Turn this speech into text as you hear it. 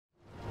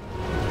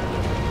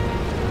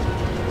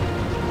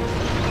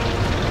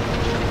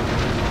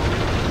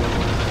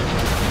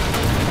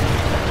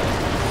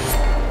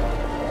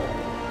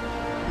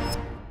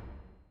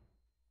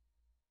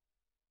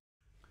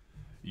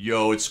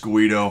Yo, it's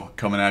Guido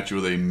coming at you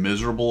with a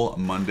miserable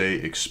Monday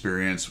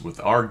experience with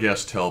our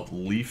guest help,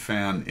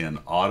 Leafan in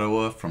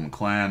Ottawa from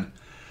Clan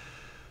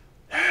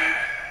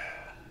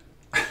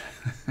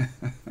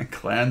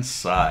Clan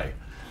Sigh.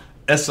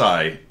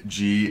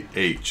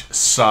 S-I-G-H.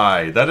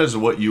 Sigh. That is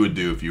what you would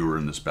do if you were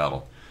in this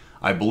battle.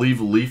 I believe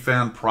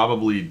Leafan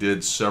probably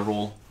did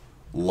several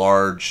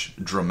large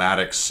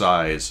dramatic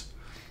sighs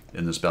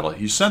in this battle.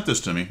 He sent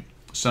this to me,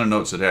 sent a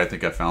note, said, hey, I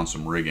think I found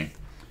some rigging.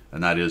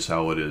 And that is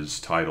how it is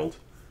titled.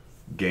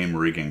 Game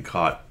rigging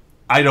caught.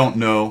 I don't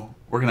know.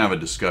 We're going to have a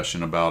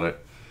discussion about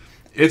it.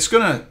 It's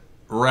going to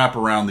wrap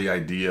around the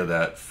idea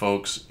that,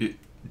 folks,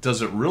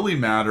 does it really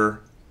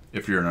matter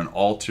if you're in an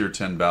all tier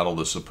 10 battle,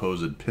 the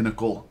supposed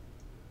pinnacle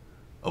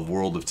of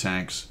World of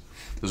Tanks?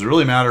 Does it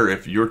really matter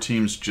if your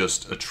team's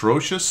just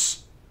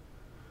atrocious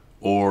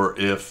or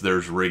if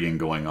there's rigging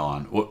going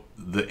on? Well,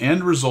 the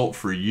end result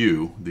for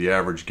you, the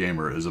average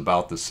gamer, is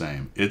about the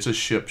same. It's a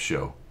ship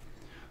show.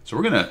 So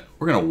we're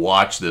gonna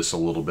watch this a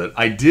little bit.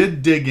 I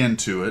did dig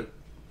into it,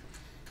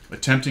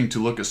 attempting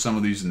to look at some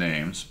of these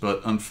names,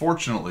 but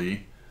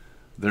unfortunately,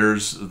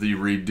 there's the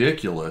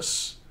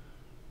ridiculous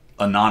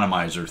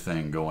anonymizer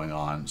thing going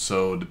on.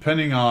 So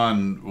depending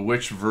on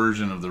which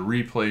version of the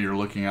replay you're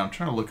looking at, I'm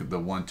trying to look at the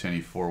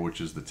 110E4, which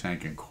is the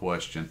tank in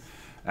question.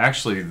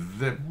 Actually,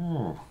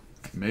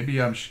 maybe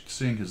I'm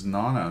seeing his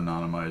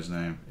non-anonymized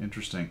name.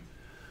 Interesting.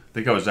 I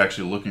think I was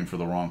actually looking for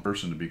the wrong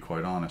person, to be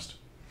quite honest.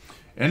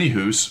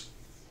 Anywho's,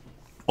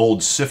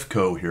 old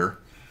Sifco here.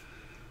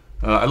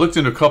 I looked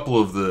into a couple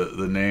of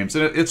the names,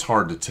 and it's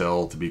hard to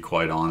tell, to be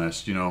quite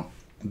honest. You know,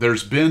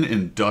 there's been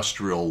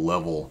industrial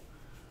level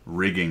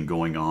rigging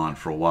going on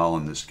for a while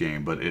in this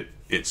game, but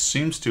it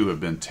seems to have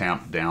been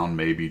tamped down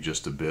maybe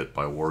just a bit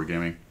by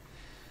Wargaming,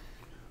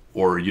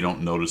 or you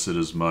don't notice it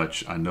as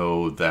much. I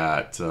know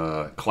that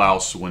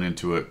Klaus went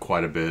into it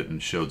quite a bit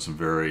and showed some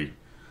very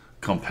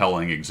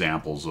compelling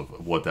examples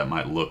of what that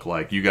might look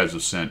like. You guys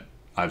have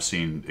I've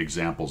seen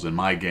examples in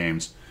my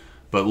games.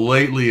 But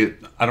lately,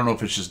 I don't know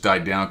if it's just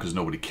died down because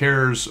nobody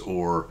cares,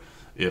 or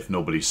if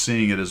nobody's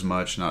seeing it as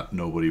much. Not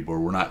nobody, but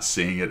we're not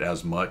seeing it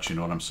as much, you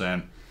know what I'm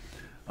saying?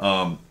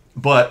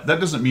 But that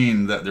doesn't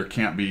mean that there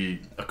can't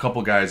be a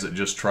couple guys that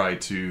just try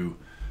to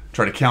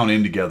count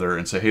in together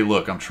and say, hey,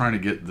 look, I'm trying to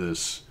get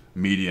this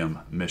medium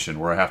mission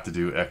where I have to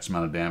do X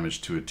amount of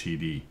damage to a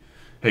TD.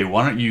 Hey,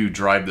 why don't you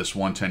drive this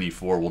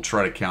 110E4? We'll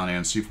try to count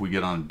in, see if we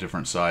get on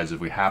different sides. If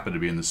we happen to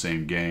be in the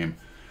same game,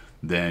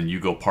 then you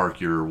go park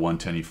your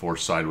 110E4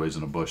 sideways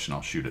in a bush and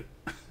I'll shoot it.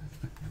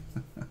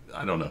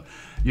 I don't know.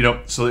 You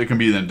know, so it can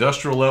be the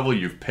industrial level.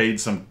 You've paid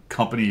some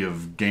company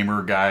of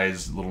gamer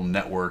guys, little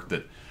network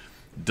that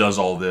does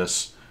all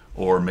this.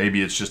 Or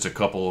maybe it's just a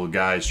couple of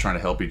guys trying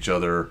to help each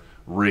other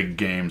rig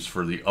games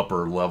for the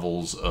upper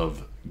levels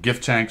of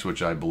gift tanks,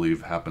 which I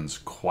believe happens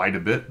quite a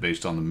bit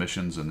based on the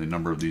missions and the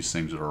number of these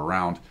things that are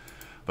around.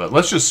 But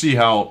let's just see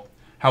how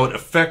it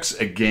affects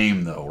a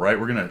game, though, right?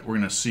 We're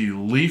gonna see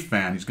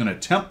Leafan. He's gonna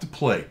attempt to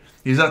play.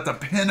 He's at the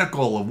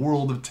pinnacle of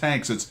World of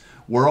Tanks. It's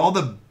where all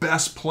the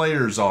best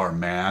players are,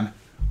 man.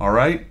 All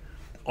right,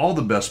 all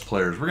the best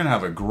players. We're gonna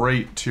have a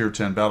great Tier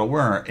 10 battle.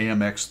 We're on our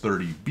AMX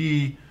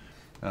 30B.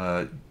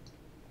 I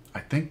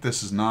think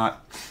this is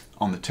not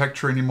on the tech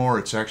tree anymore.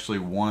 It's actually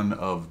one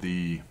of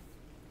the,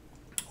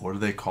 what do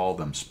they call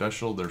them?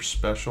 Special. They're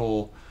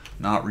special,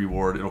 not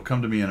reward. It'll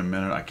come to me in a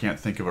minute. I can't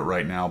think of it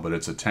right now, but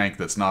it's a tank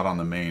that's not on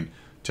the main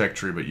tech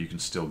tree, but you can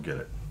still get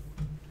it.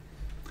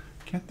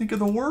 Can't think of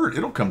the word.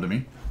 It'll come to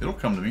me. It'll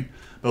come to me.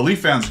 But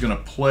Leafan's going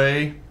to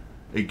play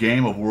a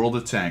game of World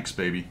of Tanks,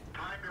 baby.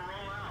 Time to roll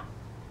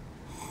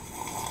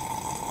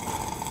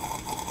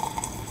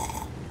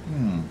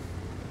out.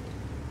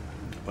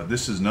 But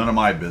this is none of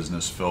my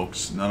business,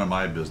 folks. None of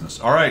my business.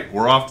 All right,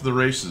 we're off to the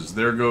races.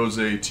 There goes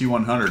a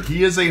T100.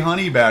 He is a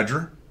Honey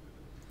Badger,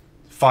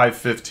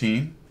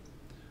 515.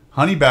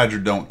 Honey Badger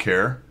don't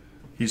care.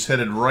 He's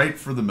headed right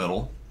for the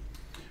middle.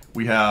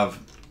 We have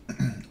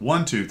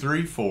 1, 2,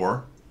 3,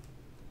 4,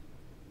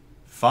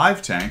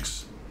 5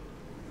 tanks,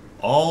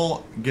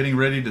 all getting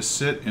ready to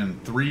sit in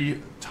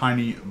 3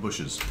 tiny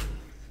bushes.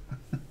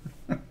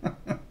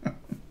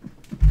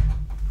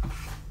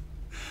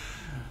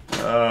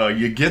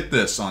 You get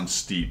this on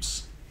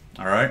Steeps,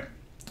 all right?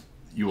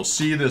 You will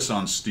see this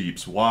on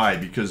Steeps. Why?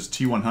 Because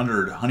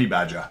T100 Honey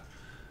Badger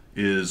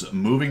is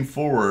moving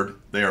forward.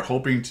 They are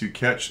hoping to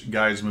catch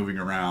guys moving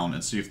around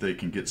and see if they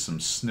can get some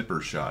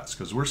snipper shots,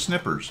 because we're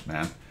snippers,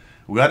 man.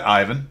 We got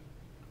Ivan,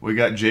 we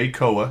got Jay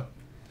Koa,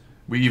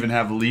 we even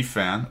have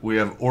Leafan, we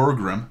have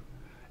Orgrim,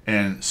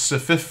 and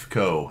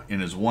Sififco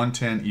in his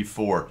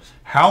 110E4.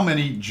 How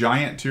many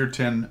giant Tier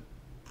 10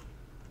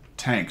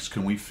 tanks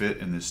can we fit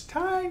in this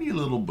tiny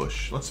little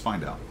bush? Let's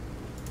find out.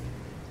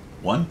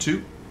 1,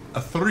 2,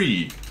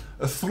 3.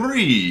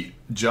 3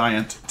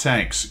 giant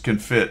tanks can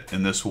fit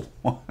in this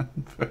one.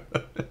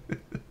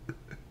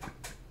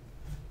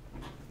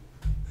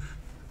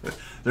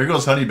 There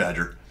goes Honey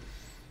Badger.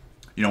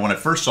 You know, when I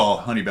first saw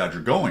Honey Badger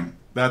going,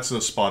 that's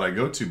the spot I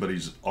go to, but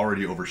he's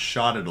already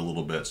overshot it a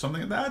little bit.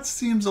 Something that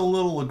seems a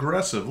little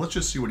aggressive. Let's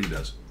just see what he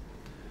does.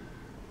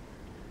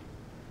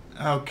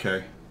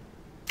 Okay.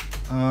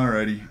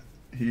 Alrighty.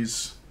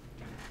 He's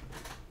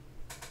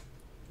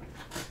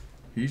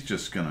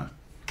just gonna...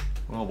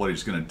 Well, what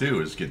he's gonna do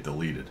is get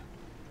deleted.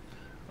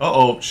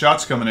 Uh-oh,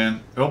 shots coming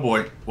in. Oh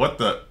boy, what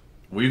the...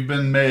 We've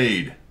been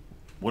made.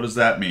 What does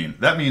that mean?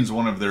 That means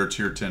one of their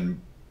tier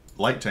 10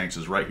 light tanks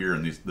is right here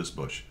in this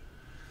bush.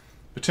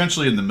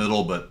 Potentially in the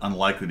middle, but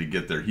unlikely to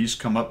get there. He's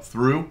come up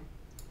through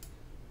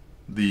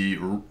the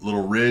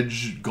little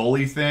ridge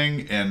gully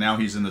thing, and now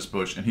he's in this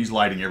bush, and he's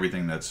lighting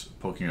everything that's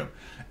poking up.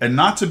 And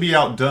not to be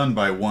outdone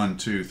by 1,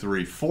 2,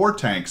 3, 4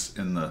 tanks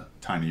in the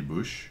tiny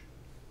bush.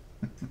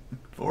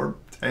 4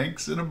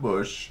 tanks in a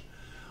bush.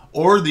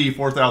 Or the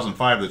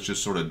 4005 that's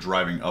just sort of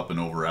driving up and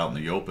over out in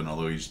the open,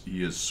 although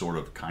he is sort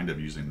of kind of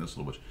using this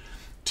little bush.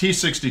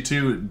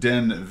 T-62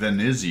 Den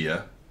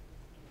Venezia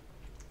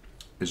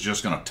is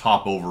just going to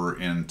top over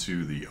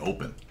into the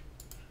open,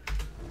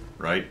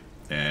 right?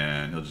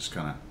 And he'll just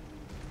kind of,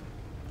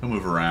 he'll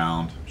move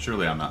around.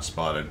 Surely I'm not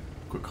spotted.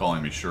 Quit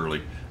calling me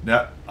Shirley.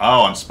 Now,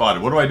 oh, I'm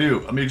spotted. What do I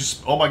do? I mean,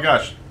 just, oh my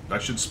gosh, I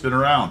should spin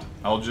around.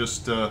 I'll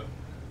just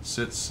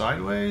sit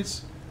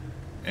sideways.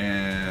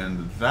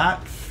 And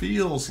that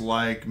feels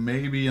like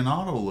maybe an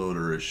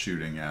autoloader is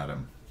shooting at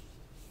him.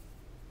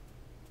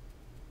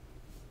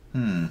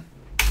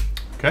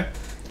 Okay.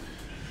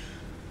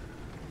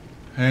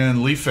 And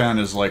Leafan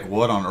is like,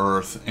 what on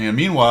earth? And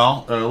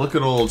meanwhile, look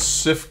at old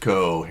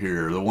Sifco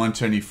here, the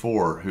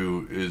 110E4,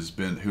 who has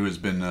been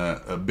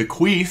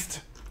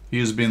bequeathed. He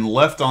has been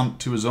left on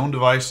to his own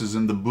devices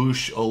in the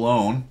bush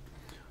alone.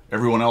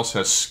 Everyone else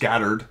has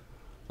scattered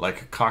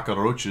like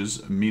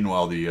cockroaches.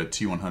 Meanwhile, the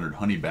T100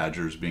 Honey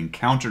Badger is being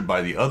countered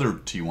by the other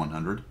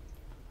T100.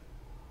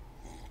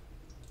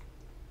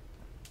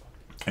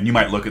 And you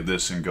might look at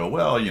this and go,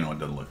 well, you know, it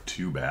doesn't look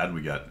too bad.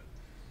 We got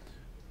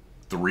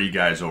 3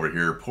 guys over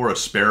here. Poor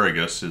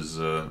Asparagus has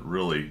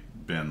really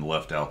been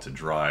left out to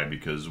dry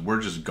because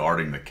we're just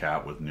guarding the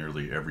cat with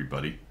nearly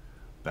everybody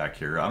back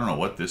here. I don't know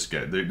what this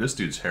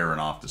dude's herring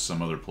off to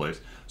some other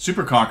place.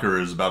 Super Conqueror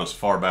is about as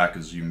far back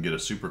as you can get a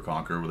Super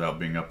Conqueror without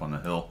being up on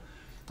the hill.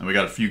 And we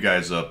got a few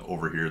guys up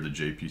over here, the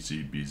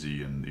JPC,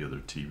 BZ, and the other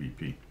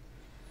TVP.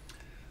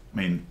 I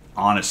mean,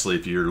 honestly,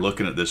 if you're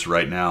looking at this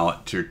right now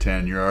at tier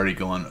 10, you're already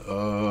going,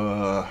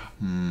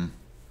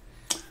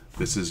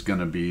 this is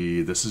gonna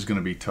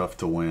be tough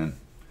to win.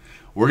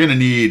 We're gonna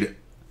need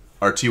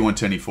our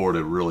T110E4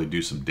 to really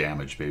do some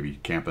damage, baby,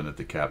 camping at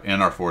the cap,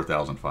 and our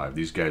 4005.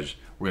 These guys,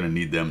 we're gonna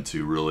need them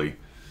to really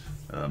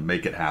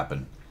make it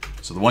happen.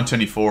 So the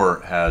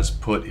 110E4 has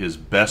put his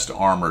best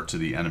armor to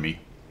the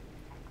enemy.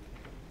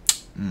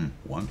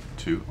 1,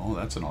 2. Oh,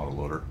 that's an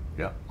autoloader.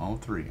 Yeah. Oh,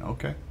 3.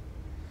 Okay.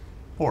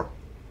 4.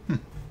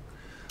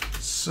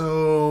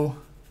 So,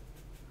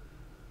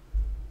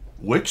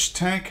 which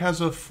tank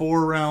has a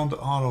 4-round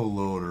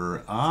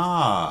autoloader?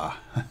 Ah,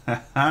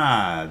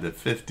 the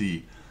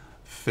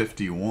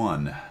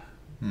 50-51.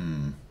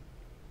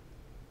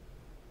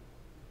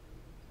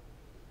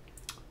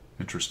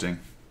 Interesting.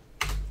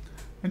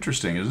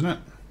 Interesting, isn't it?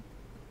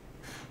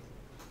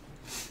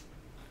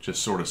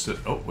 Just sort of sit.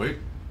 Oh, wait.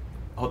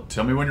 Oh,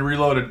 tell me when you're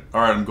reloaded.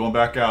 All right, I'm going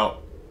back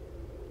out.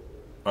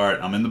 All right,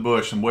 I'm in the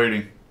bush. I'm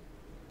waiting.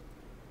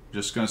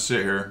 Just gonna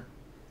sit here.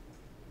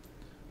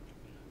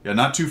 Yeah,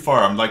 not too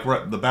far. I'm like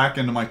right, the back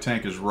end of my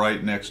tank is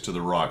right next to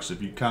the rocks.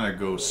 If you kind of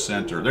go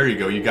center, there you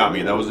go. You got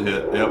me. That was a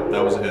hit. Yep,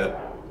 that was a hit.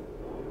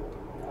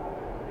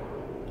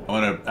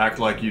 I'm gonna act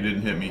like you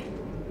didn't hit me.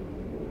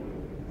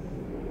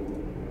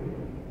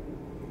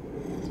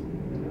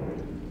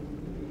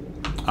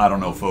 I don't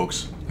know,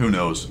 folks. Who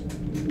knows?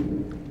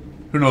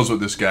 Who knows what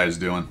this guy's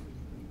doing?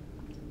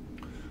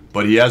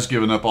 But he has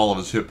given up all of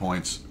his hit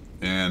points,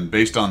 and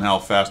based on how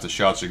fast the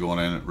shots are going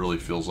in, it really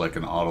feels like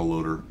an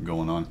autoloader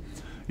going on.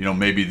 You know,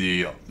 maybe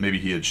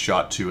he had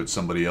shot 2 at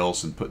somebody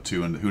else and put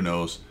 2 in. Who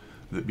knows?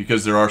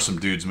 Because there are some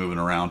dudes moving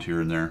around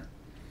here and there.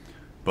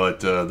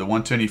 But the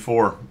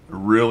 110E4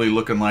 really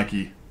looking like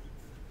he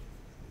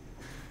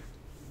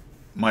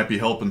might be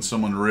helping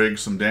someone rig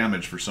some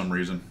damage for some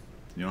reason.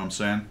 You know what I'm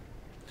saying?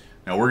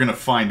 Now we're going to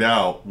find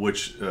out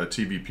which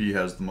TVP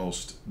has the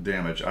most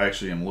damage. I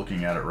actually am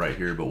looking at it right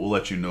here, but we'll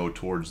let you know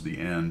towards the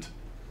end.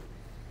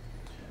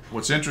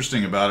 What's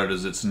interesting about it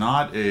is it's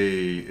not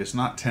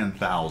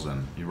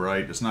 10,000,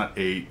 right? It's not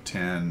 8,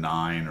 10,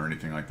 9 or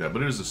anything like that,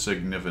 but it is a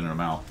significant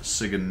amount.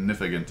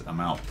 Significant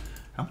amount.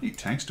 How many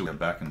tanks do we have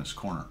back in this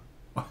corner?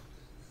 What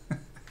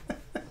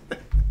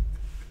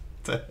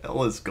the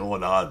hell is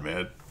going on,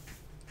 man?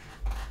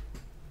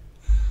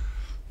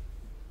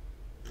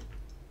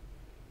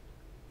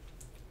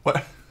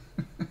 What?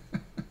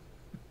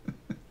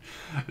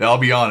 Now, I'll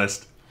be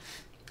honest.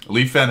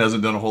 Leafan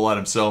hasn't done a whole lot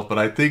himself, but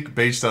I think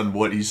based on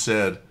what he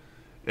said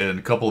and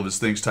a couple of his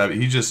things type,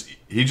 he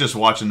just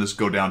watching this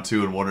go down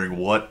too and wondering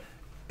what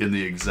in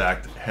the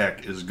exact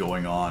heck is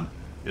going on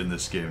in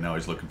this game. Now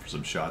he's looking for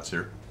some shots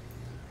here.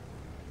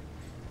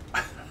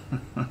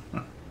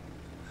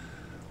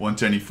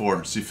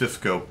 110E4,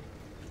 Sifco.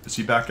 Is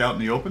he back out in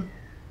the open?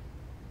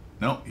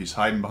 No, he's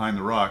hiding behind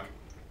the rock.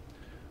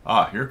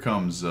 Ah, here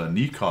comes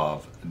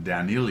Nikov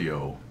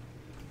Danilio.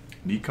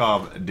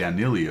 Nikov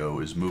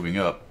Danilio is moving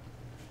up.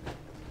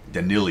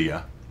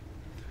 Danilia.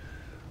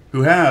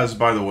 Who has,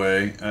 by the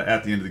way,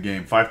 at the end of the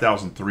game,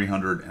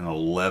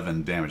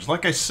 5,311 damage.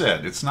 Like I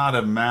said, it's not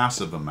a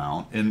massive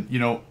amount. And, you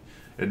know,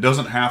 it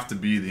doesn't have to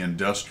be the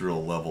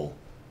industrial level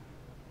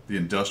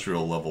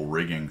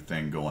rigging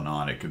thing going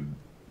on. It could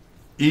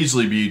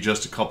easily be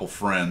just a couple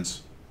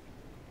friends.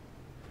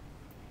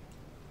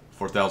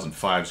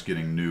 4005's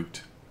getting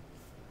nuked.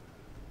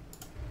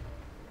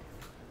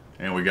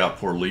 And we got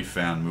poor Leaf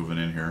Fan moving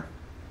in here.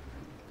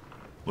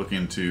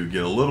 Looking to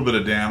get a little bit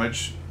of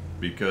damage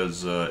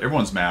because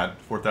everyone's mad.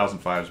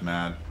 4005's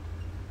mad.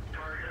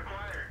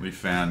 Leaf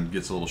Fan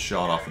gets a little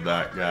shot off of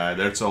that guy.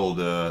 That's old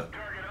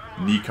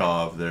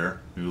Nikov there,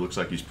 who looks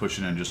like he's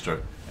pushing in just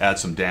to add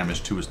some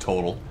damage to his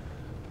total.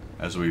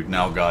 As we've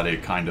now got a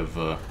kind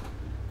of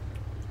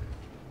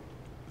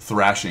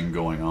thrashing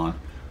going on.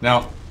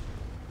 Now,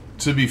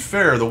 to be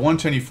fair, the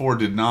 110E4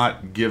 did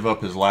not give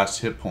up his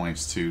last hit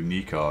points to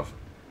Nikov.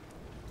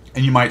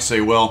 And you might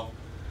say, well,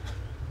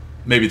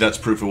 maybe that's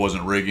proof it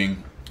wasn't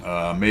rigging.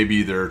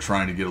 Maybe they're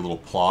trying to get a little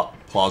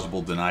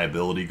plausible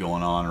deniability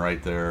going on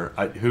right there.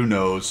 Who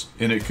knows?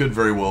 And it could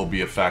very well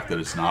be a fact that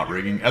it's not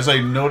rigging. As I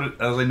noted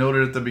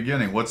at the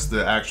beginning, what's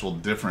the actual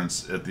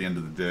difference at the end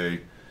of the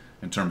day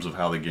in terms of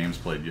how the game's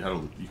played?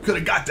 You could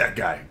have got that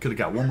guy. Could have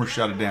got one more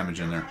shot of damage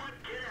in there.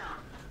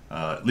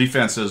 Leaf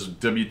Fan says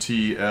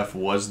WTF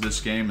was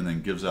this game, and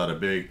then gives out a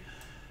big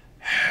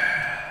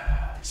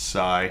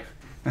sigh.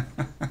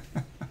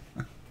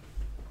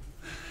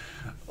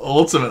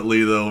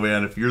 Ultimately, though,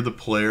 man, if you're the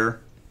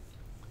player,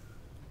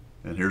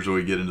 and here's where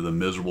we get into the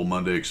miserable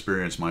Monday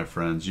experience, my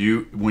friends.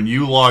 When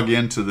you log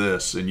into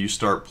this and you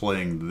start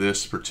playing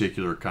this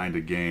particular kind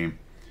of game,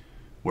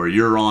 where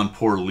you're on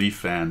poor Leaf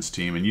Fan's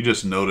team, and you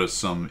just notice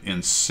some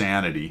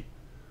insanity,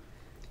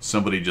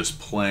 somebody just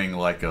playing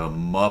like a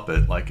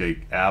Muppet, like a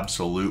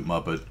absolute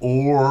Muppet,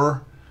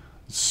 or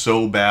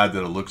so bad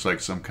that it looks like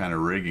some kind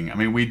of rigging. I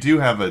mean, we do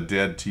have a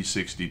dead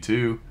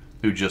T62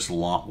 who just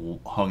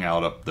hung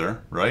out up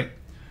there, right?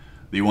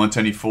 The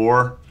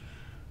 110E4,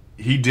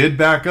 he did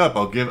back up.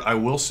 I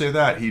will say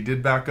that he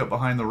did back up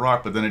behind the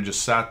rock, but then it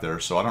just sat there.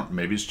 So I don't.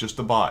 Maybe it's just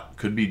a bot.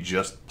 Could be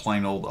just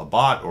plain old a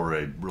bot or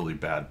a really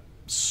bad,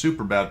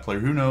 super bad player.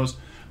 Who knows?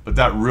 But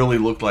that really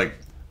looked like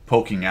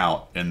poking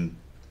out. And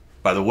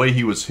by the way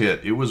he was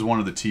hit, it was one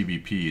of the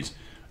TVPs.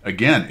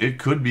 Again, it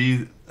could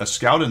be a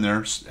scout in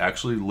there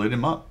actually lit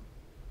him up.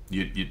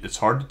 It's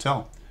hard to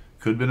tell.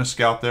 Could have been a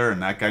scout there,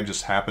 and that guy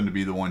just happened to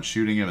be the one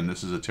shooting him, and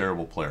this is a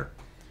terrible player.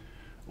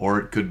 Or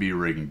it could be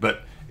rigging.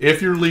 But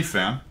if you're Leaf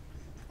Fan,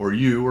 or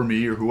you or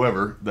me or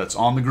whoever that's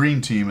on the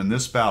green team in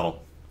this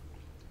battle,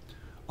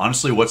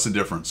 honestly, what's the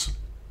difference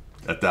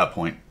at that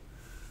point?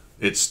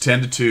 It's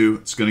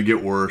 10-2. It's going to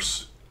get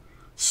worse.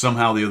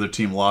 Somehow the other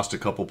team lost a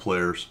couple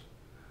players.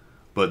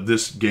 But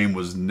this game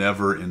was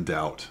never in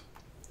doubt.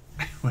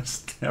 It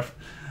was never.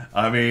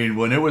 I mean,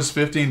 when it was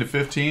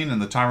 15-15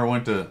 and the timer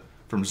went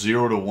from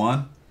 0 to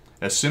 1,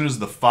 as soon as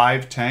the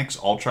 5 tanks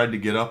all tried to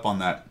get up on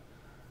that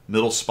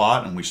middle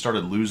spot and we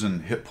started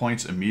losing hit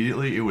points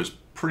immediately, it was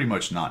pretty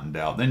much not in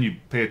doubt. Then you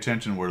pay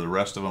attention where the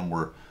rest of them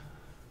were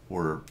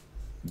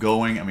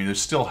going. I mean, they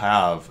still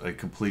have a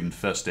complete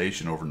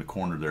infestation over in the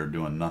corner there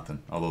doing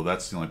nothing. Although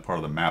that's the only part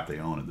of the map they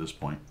own at this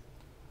point.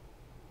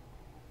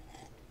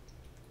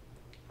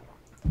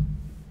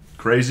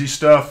 Crazy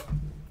stuff.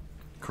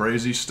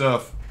 Crazy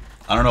stuff.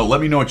 I don't know. Let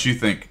me know what you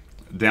think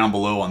down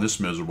below on this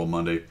miserable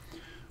Monday.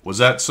 Was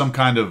that some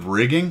kind of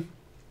rigging?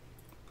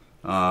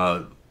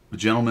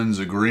 Gentleman's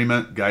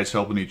agreement, guys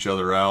helping each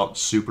other out,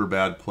 super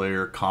bad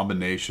player,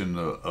 combination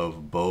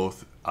of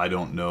both. I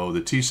don't know. The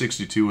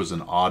T62 was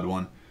an odd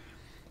one.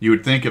 You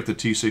would think if the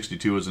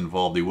T62 was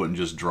involved, he wouldn't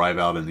just drive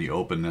out in the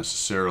open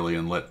necessarily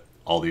and let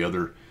all the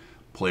other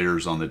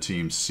players on the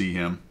team see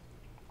him.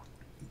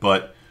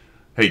 But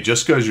hey,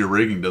 just because you're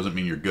rigging doesn't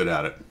mean you're good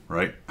at it,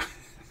 right?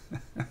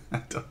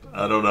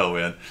 I don't know,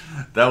 man.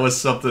 That was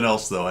something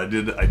else, though. I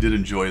did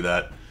enjoy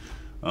that.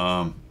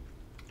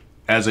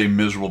 As a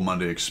miserable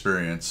Monday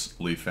experience,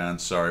 Leaf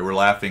fans. Sorry, we're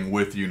laughing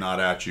with you,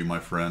 not at you, my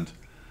friend.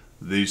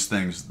 These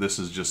things, this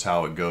is just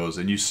how it goes.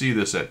 And you see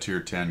this at Tier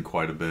 10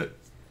 quite a bit.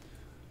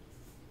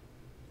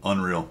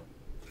 Unreal.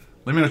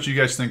 Let me know what you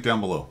guys think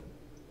down below.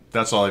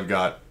 That's all I've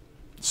got.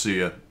 See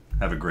ya.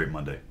 Have a great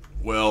Monday.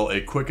 Well,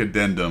 a quick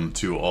addendum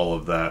to all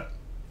of that.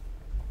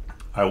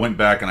 I went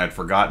back and I'd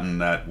forgotten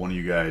that one of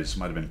you guys,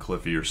 might have been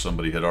Cliffy or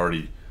somebody, had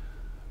already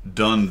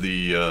done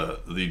the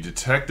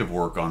detective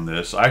work on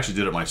this. I actually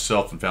did it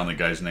myself and found the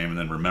guy's name and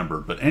then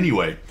remembered. But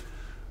anyway,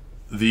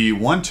 the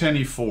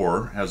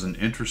 110E4 has an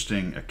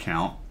interesting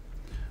account.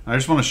 I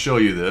just want to show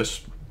you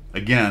this.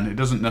 Again, it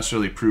doesn't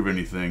necessarily prove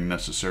anything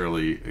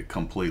necessarily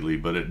completely,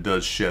 but it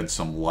does shed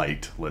some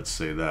light, let's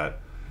say that.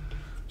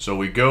 So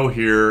we go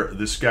here.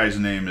 This guy's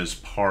name is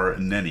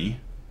Parneni.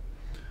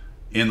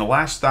 In the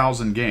last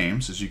 1,000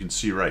 games, as you can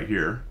see right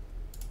here,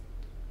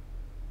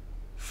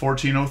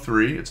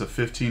 1403, it's a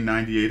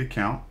 1598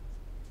 account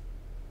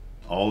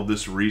all of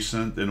this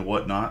recent and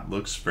whatnot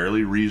looks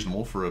fairly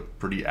reasonable for a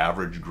pretty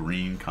average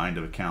green kind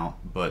of account,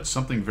 but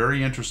something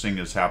very interesting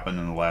has happened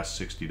in the last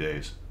 60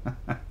 days.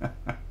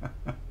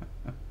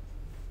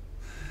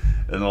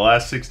 In the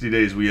last 60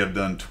 days, we have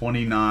done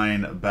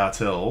 29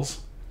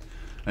 battles.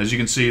 As you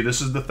can see, this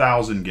is the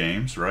 1,000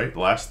 games, right? The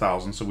last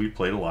 1,000, so we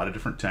played a lot of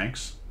different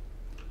tanks.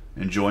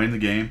 Enjoying the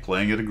game,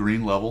 playing at a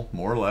green level,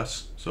 more or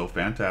less, so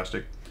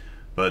fantastic.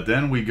 But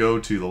then we go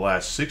to the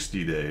last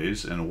 60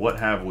 days, and what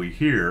have we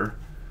here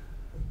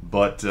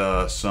but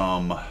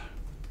some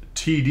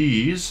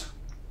TDs.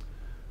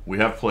 We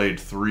have played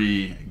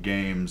 3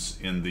 games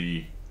in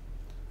the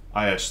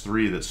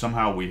IS3 that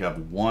somehow we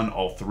have won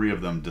all 3 of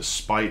them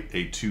despite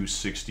a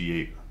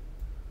 268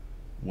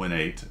 win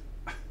 8.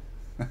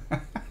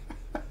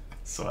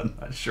 So I'm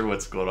not sure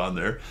what's going on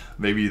there.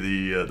 Maybe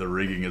the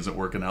rigging isn't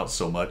working out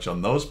so much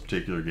on those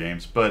particular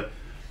games, but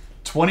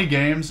 20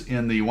 games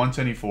in the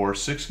 110E4,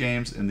 6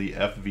 games in the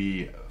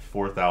FV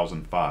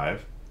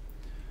 4005.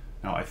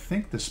 Now I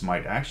think this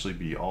might actually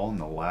be all in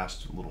the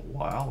last little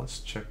while.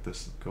 Let's check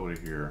this, go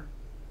to here.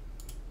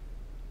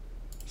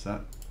 Is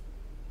that?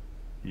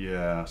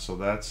 Yeah, so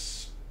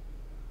that's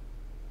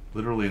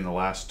literally in the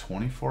last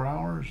 24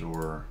 hours,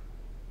 or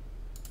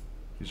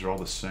these are all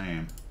the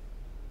same.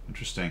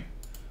 Interesting.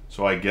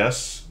 So I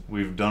guess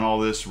we've done all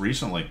this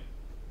recently.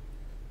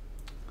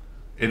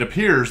 It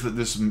appears that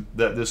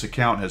this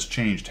account has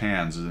changed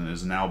hands and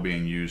is now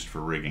being used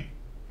for rigging.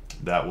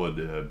 That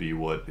would be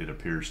what it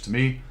appears to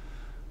me.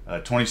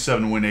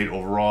 27 win 8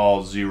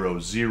 overall,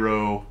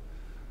 0-0.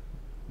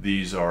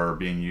 These are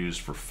being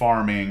used for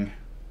farming.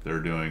 They're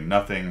doing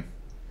nothing.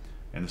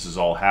 And this has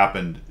all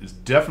happened. It's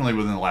definitely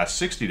within the last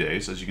 60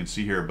 days, as you can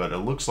see here, but it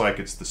looks like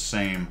it's the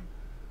same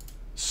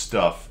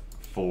stuff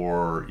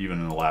for even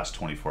in the last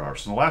 24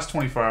 hours. So in the last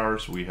 24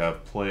 hours, we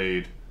have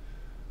played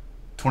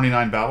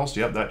 29 battles.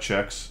 Yep, that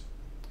checks.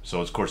 So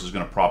of course it's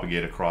going to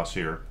propagate across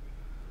here.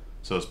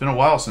 So it's been a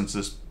while since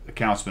this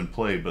account's been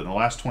played, but in the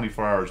last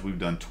 24 hours, we've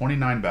done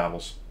 29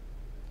 battles.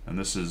 And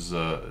this is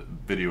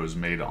video is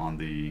made on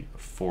the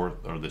 4th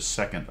or the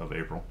 2nd of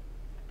April.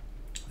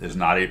 It's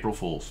not April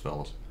Fool's,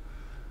 fellas.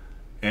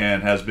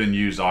 And has been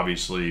used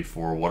obviously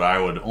for what I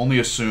would only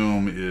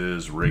assume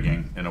is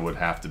rigging, and it would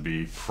have to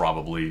be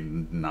probably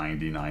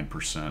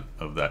 99%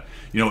 of that.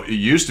 You know, it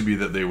used to be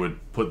that they would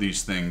put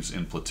these things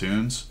in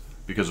platoons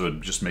because it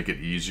would just make it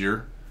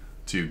easier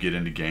to get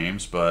into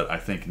games, but I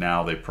think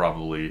now they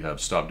probably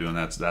have stopped doing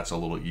that, so that's a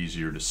little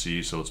easier to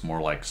see, so it's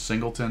more like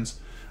singletons.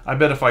 I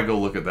bet if I go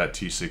look at that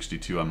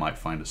T62, I might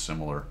find a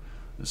similar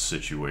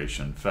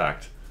situation. In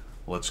fact,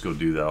 let's go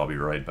do that. I'll be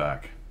right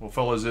back. Well,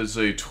 fellas, it's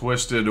a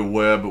twisted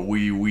web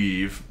we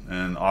weave,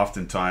 and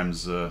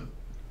oftentimes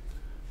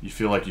you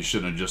feel like you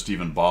shouldn't have just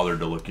even bothered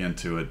to look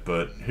into it.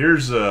 But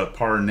here's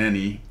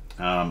Parneni.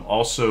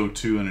 Also,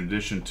 too, in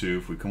addition to,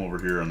 if we come over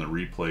here on the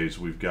replays,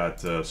 we've got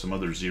some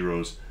other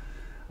zeros.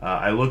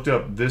 I looked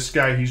up this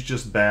guy. He's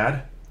just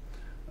bad.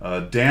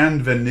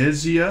 Dan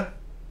Venezia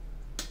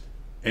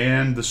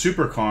and the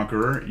Super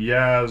Conqueror,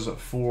 Yaz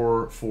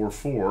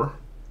 444.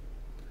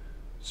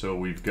 So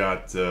we've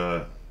got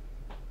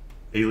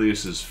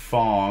alias is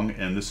Fong,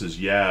 and this is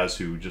Yaz,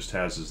 who just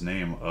has his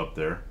name up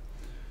there.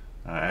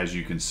 As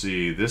you can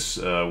see, this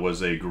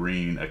was a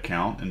green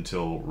account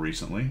until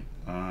recently.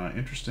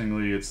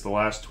 Interestingly, it's the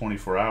last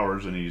 24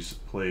 hours, and he's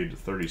played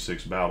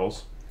 36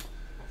 battles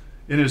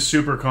in his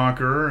Super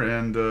Conqueror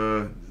and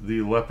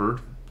the Leopard,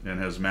 and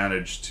has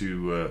managed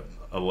to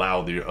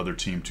allow the other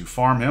team to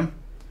farm him.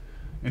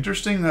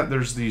 Interesting that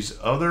there's these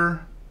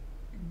other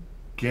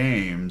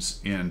games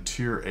in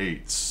tier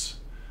 8s.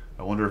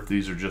 I wonder if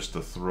these are just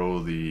to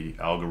throw the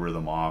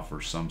algorithm off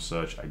or some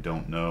such. I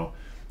don't know.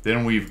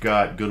 Then we've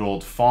got good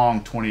old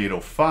Fong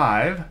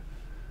 2805,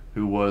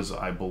 who was,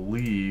 I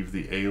believe,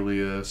 the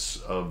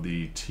alias of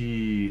the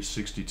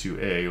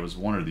T62A. It was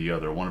one or the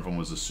other. One of them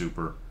was a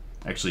super.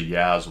 Actually,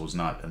 Yaz was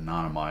not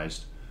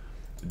anonymized.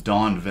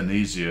 Don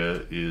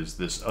Venezia is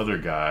this other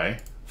guy,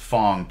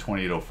 Fong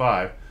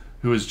 2805,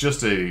 who is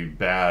just a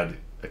bad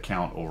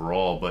account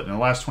overall, but in the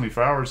last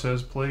 24 hours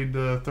has played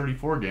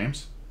 34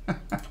 games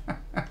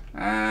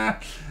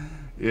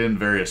in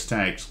various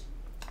tanks.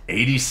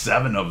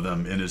 87 of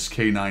them in his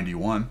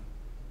K91.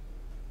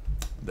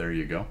 There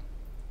you go.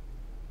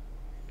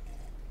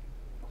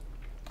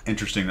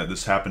 Interesting that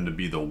this happened to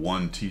be the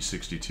one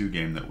T62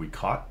 game that we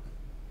caught.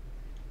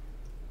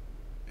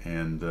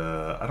 And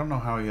I don't know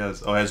how he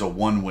has. Oh, he has a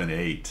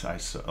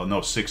 1-win-8. Oh no,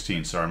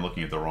 16. Sorry, I'm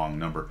looking at the wrong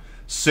number.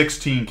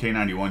 16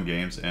 K91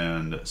 games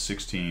and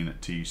 16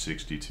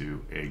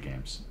 T62A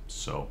games.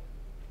 So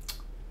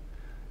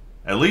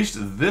at least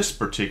this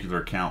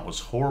particular account was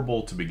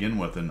horrible to begin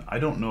with, and I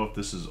don't know if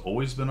this has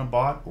always been a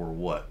bot or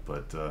what,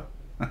 but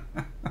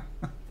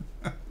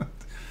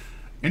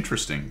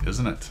interesting,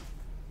 isn't it?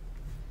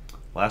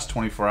 Last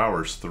 24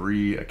 hours,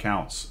 3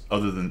 accounts,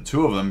 other than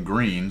 2 of them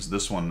greens.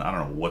 This one, I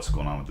don't know what's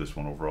going on with this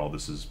one overall.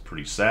 This is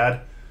pretty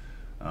sad.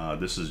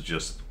 This has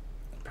just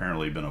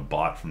apparently been a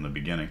bot from the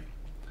beginning.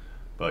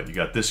 But you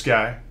got this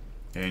guy,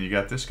 and you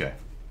got this guy.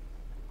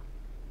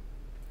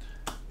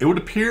 It would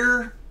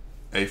appear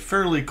a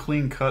fairly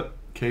clean-cut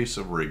case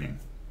of rigging.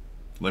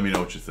 Let me know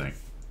what you think.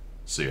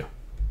 See ya.